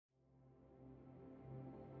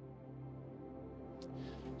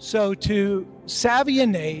So to Savvy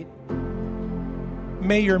and Nate,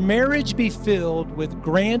 may your marriage be filled with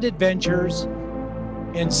grand adventures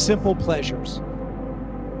and simple pleasures.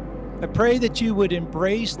 I pray that you would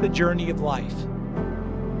embrace the journey of life,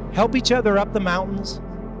 help each other up the mountains,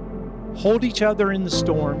 hold each other in the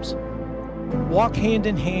storms, walk hand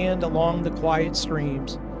in hand along the quiet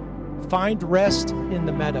streams, find rest in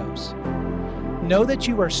the meadows. Know that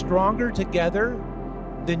you are stronger together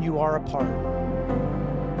than you are apart.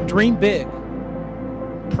 Dream big,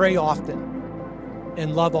 pray often,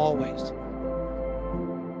 and love always.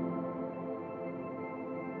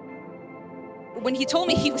 When he told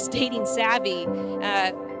me he was dating Savvy,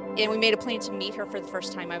 and we made a plan to meet her for the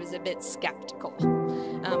first time, I was a bit skeptical.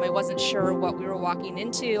 I wasn't sure what we were walking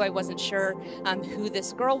into. I wasn't sure who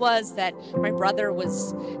this girl was that my brother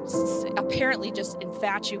was apparently just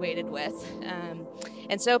infatuated with.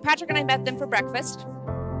 And so Patrick and I met them for breakfast.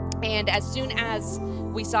 And as soon as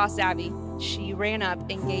we saw Savvy, she ran up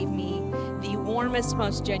and gave me the warmest,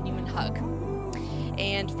 most genuine hug.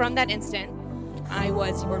 And from that instant, I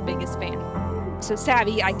was your biggest fan. So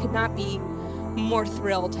Savvy, I could not be more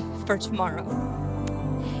thrilled for tomorrow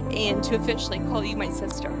and to officially call you my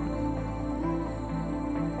sister.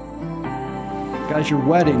 Guys, your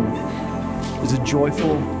wedding is a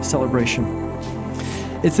joyful celebration.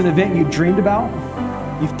 It's an event you dreamed about,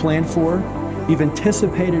 you've planned for, you've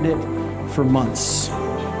anticipated it for months.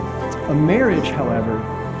 A marriage, however,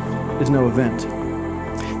 is no event.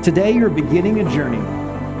 Today, you're beginning a journey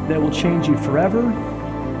that will change you forever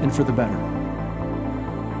and for the better.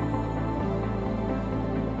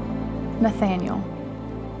 Nathaniel.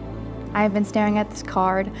 I have been staring at this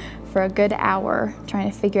card for a good hour,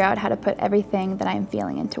 trying to figure out how to put everything that I am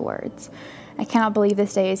feeling into words. I cannot believe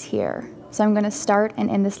this day is here, so I'm going to start and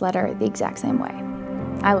end this letter the exact same way.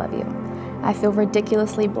 I love you. I feel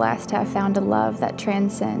ridiculously blessed to have found a love that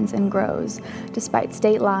transcends and grows despite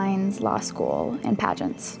state lines, law school, and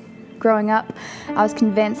pageants. Growing up, I was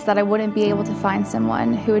convinced that I wouldn't be able to find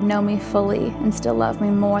someone who would know me fully and still love me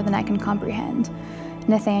more than I can comprehend.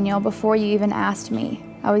 Nathaniel, before you even asked me,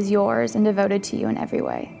 I was yours and devoted to you in every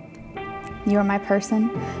way. You are my person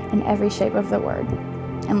in every shape of the word.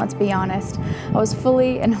 And let's be honest, I was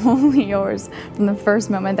fully and wholly yours from the first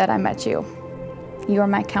moment that I met you. You are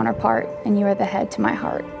my counterpart and you are the head to my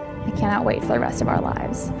heart. I cannot wait for the rest of our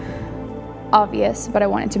lives. Obvious, but I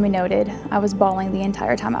want it to be noted, I was bawling the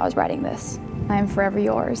entire time I was writing this. I am forever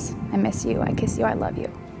yours. I miss you, I kiss you, I love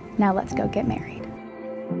you. Now let's go get married.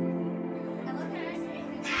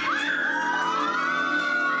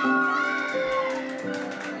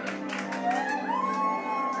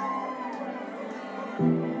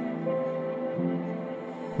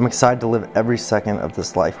 I'm excited to live every second of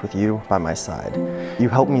this life with you by my side. You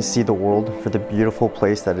help me see the world for the beautiful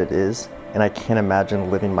place that it is, and I can't imagine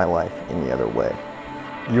living my life any other way.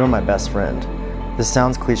 You are my best friend. This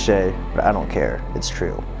sounds cliche, but I don't care. It's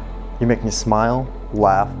true. You make me smile,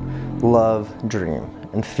 laugh, love, dream,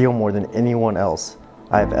 and feel more than anyone else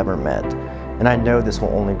I have ever met. And I know this will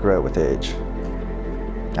only grow with age.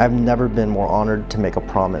 I've never been more honored to make a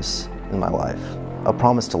promise in my life. A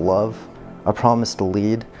promise to love, a promise to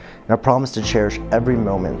lead, and a promise to cherish every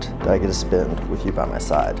moment that I get to spend with you by my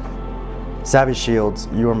side. Savvy Shields,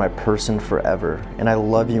 you are my person forever, and I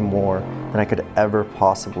love you more than I could ever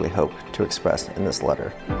possibly hope to express in this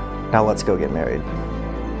letter. Now let's go get married.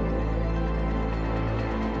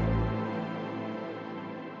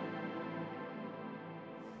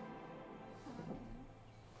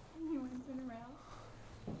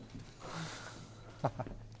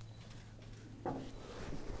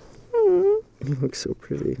 You look so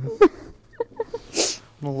pretty.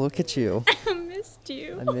 Well, look at you. I missed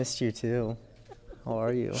you. I missed you too. How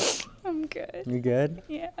are you? I'm good. You good?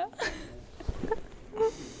 Yeah.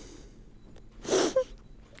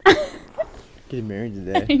 Getting married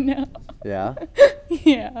today. I know. Yeah?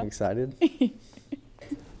 Yeah. You excited? Hi.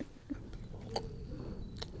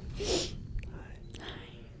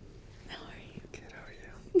 How are you? Good, how are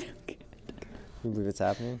you? Good. You believe it's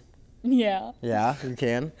happening? Yeah. Yeah, you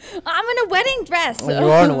can? I'm in a wedding dress. Well, you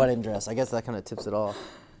are in a wedding dress. I guess that kind of tips it off.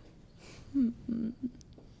 We're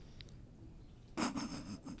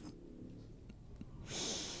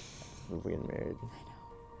getting married.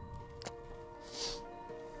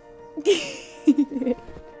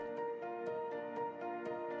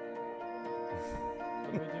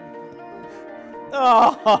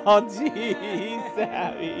 Oh, geez,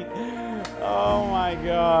 Savvy. Oh my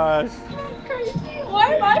gosh.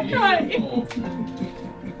 Why am I crying?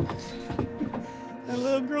 That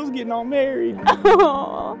little girl's getting all married.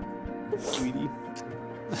 Aww. Sweetie.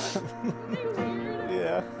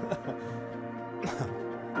 Yeah.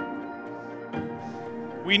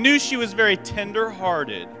 We knew she was very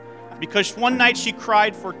tender-hearted because one night she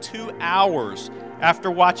cried for 2 hours after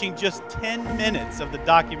watching just 10 minutes of the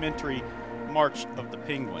documentary March of the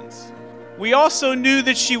Penguins. We also knew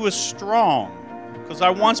that she was strong because I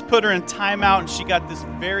once put her in timeout and she got this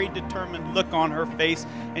very determined look on her face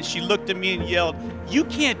and she looked at me and yelled, "You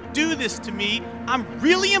can't do this to me. I'm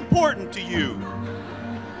really important to you."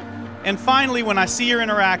 And finally, when I see her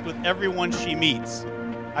interact with everyone she meets,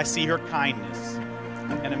 I see her kindness,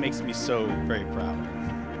 and it makes me so very proud.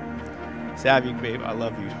 Savvy, babe, I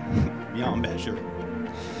love you beyond measure.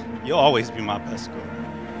 You'll always be my best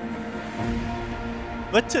girl.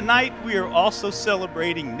 But tonight, we are also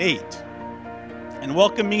celebrating Nate and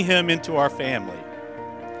welcoming him into our family.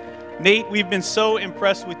 Nate, we've been so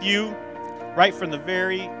impressed with you right from the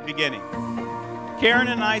very beginning. Karen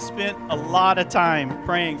and I spent a lot of time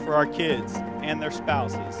praying for our kids and their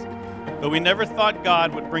spouses, but we never thought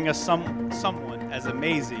God would bring us someone as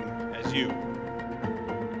amazing as you.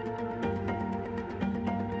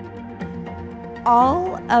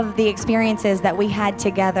 All of the experiences that we had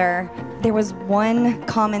together, there was one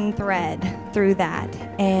common thread through that,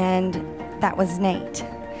 and that was Nate.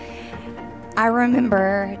 I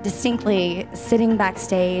remember distinctly sitting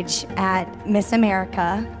backstage at Miss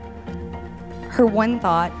America. Her one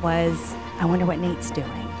thought was, I wonder what Nate's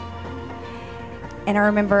doing. And I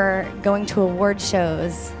remember going to award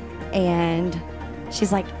shows and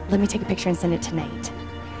she's like, let me take a picture and send it to Nate.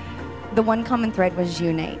 The one common thread was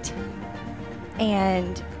you, Nate.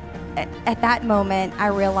 And at that moment, I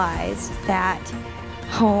realized that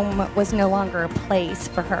home was no longer a place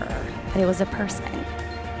for her, but it was a person.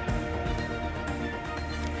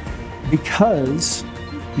 Because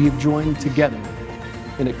you've joined together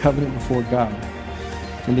in a covenant before God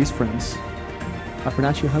and these friends, I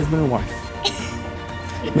pronounce you husband and wife.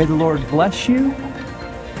 May the Lord bless you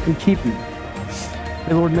and keep you. May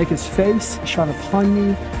the Lord make his face shine upon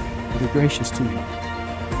you and be gracious to you.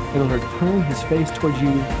 May the Lord turn his face towards you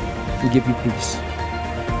and give you peace.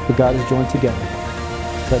 What God has joined together,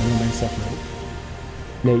 let no man separate.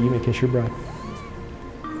 Nate, you may kiss your bride.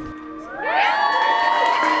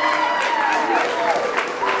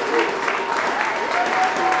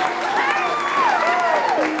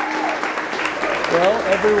 Well,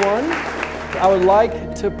 everyone, I would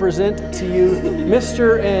like to present to you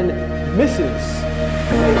Mr. and Mrs.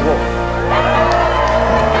 Nate Wolfe.